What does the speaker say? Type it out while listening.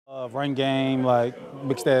Run game, like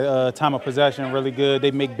mix that time of possession really good.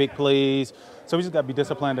 They make big plays. So we just got to be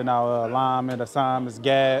disciplined in our alignment, assignments,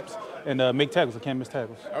 gaps, and make tackles. We can't miss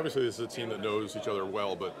tackles. Obviously, this is a team that knows each other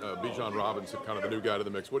well, but Bijan Robinson, kind of the new guy to the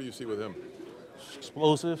mix. What do you see with him?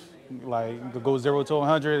 Explosive, like could go 0 to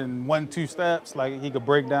 100 in 1-2 steps. Like he could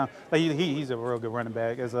break down. Like he's a real good running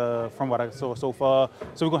back, as from what I saw so far.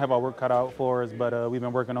 So we're gonna have our work cut out for us, but we've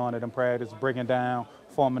been working on it in practice, breaking down,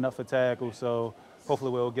 forming up for tackles. So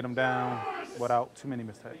hopefully we'll get him down without too many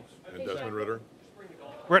missed tackles. And Desmond Ritter.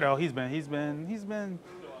 Ritter, he's been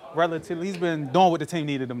relatively, he's been doing what the team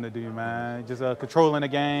needed him to do, man. Just controlling the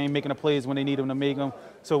game, making the plays when they need him to make them.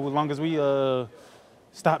 So as long as we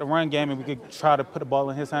stop the run game and we could try to put the ball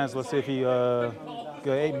in his hands, let's see if he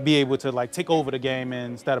could be able to like take over the game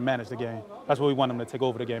instead of manage the game. That's what we want him to take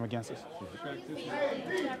over the game against us.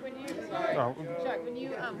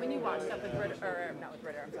 Shaq, when you watch stuff with Ritter, or not with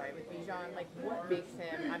Ritter, I'm sorry, with Bijan, like what makes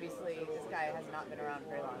him? Obviously, this guy has not been around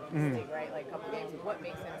very long in this league, right? Like a couple games. What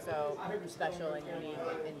makes him so special and unique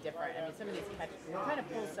and different? I mean, some of these catches, he kind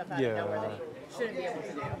of pulls stuff out of nowhere that he shouldn't be able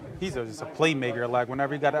to do. He's just a playmaker. Like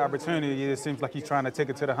whenever he got the opportunity, it seems like he's trying to take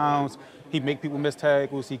it to the hounds. He make people miss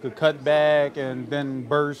tackles. He could cut back and then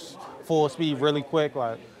burst full speed really quick.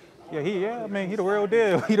 Like. I mean, he the real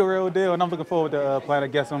deal. He the real deal, and I'm looking forward to playing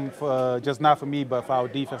against him, for, just not for me, but for our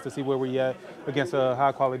defense to see where we at against a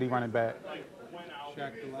high-quality running back.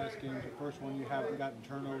 Shaq, the last game, the first one, you haven't gotten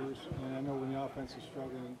turnovers, and I know when the offense is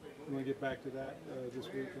struggling, you want to get back to that this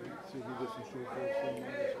week and see if you get some straight.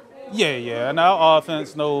 Yeah, and our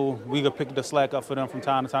offense know we could pick the slack up for them from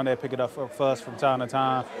time to time. They pick it up for us from time to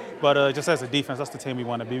time, but just as a defense, that's the team we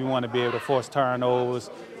want to be. We want to be able to force turnovers,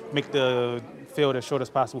 make the field as short as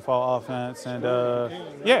possible for our offense, and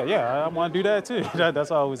I want to do that too. That's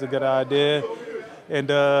always a good idea, and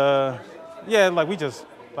like we just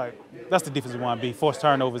like that's the defense we want to be: force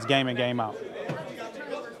turnovers, game in, game out. What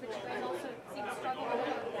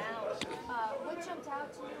jumped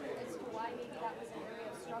out to you as to why maybe that was an area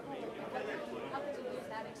of struggle? How could you use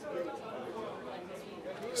that experience?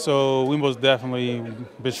 So we most definitely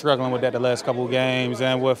been struggling with that the last couple of games,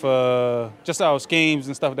 and with just our schemes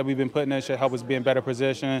and stuff that we've been putting in should help us be in better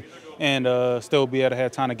position and still be able to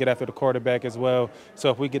have time to get after the quarterback as well. So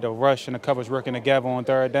if we get the rush and the coverage working together on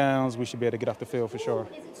third downs, we should be able to get off the field for sure.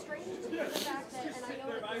 Is it strange to you the fact that, and I know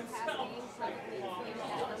that in past games probably inflated that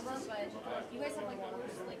number, but you guys have like the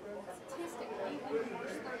worst, statistically, the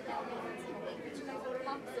worst third down defense in the league, but you guys are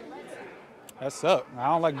top in red zone. That's up. I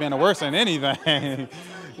don't like being the worst in anything.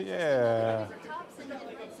 Yeah.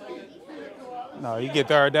 No, you get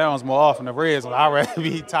third downs more often than red zone. I'd rather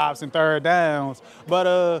be tops and third downs.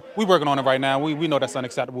 But we working on it right now. We know that's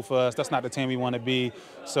unacceptable for us. That's not the team we want to be.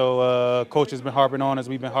 So coach has been harping on us.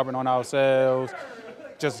 We've been harping on ourselves.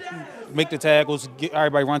 Just make the tackles, get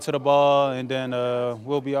everybody run to the ball, and then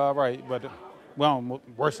we'll be all right. But we don't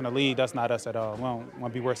worse in the league. That's not us at all. We don't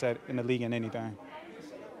want to be worse in the league in anything.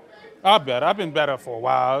 I've been better for a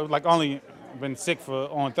while. Like only been sick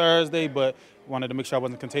on Thursday, but wanted to make sure I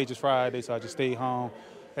wasn't contagious Friday, so I just stayed home.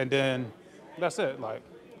 And then that's it. Like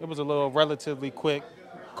it was a little relatively quick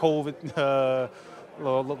COVID,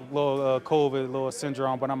 little COVID, little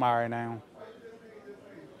syndrome, but I'm all right now.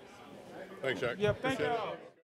 Thanks, Shaq. Yep, thank you.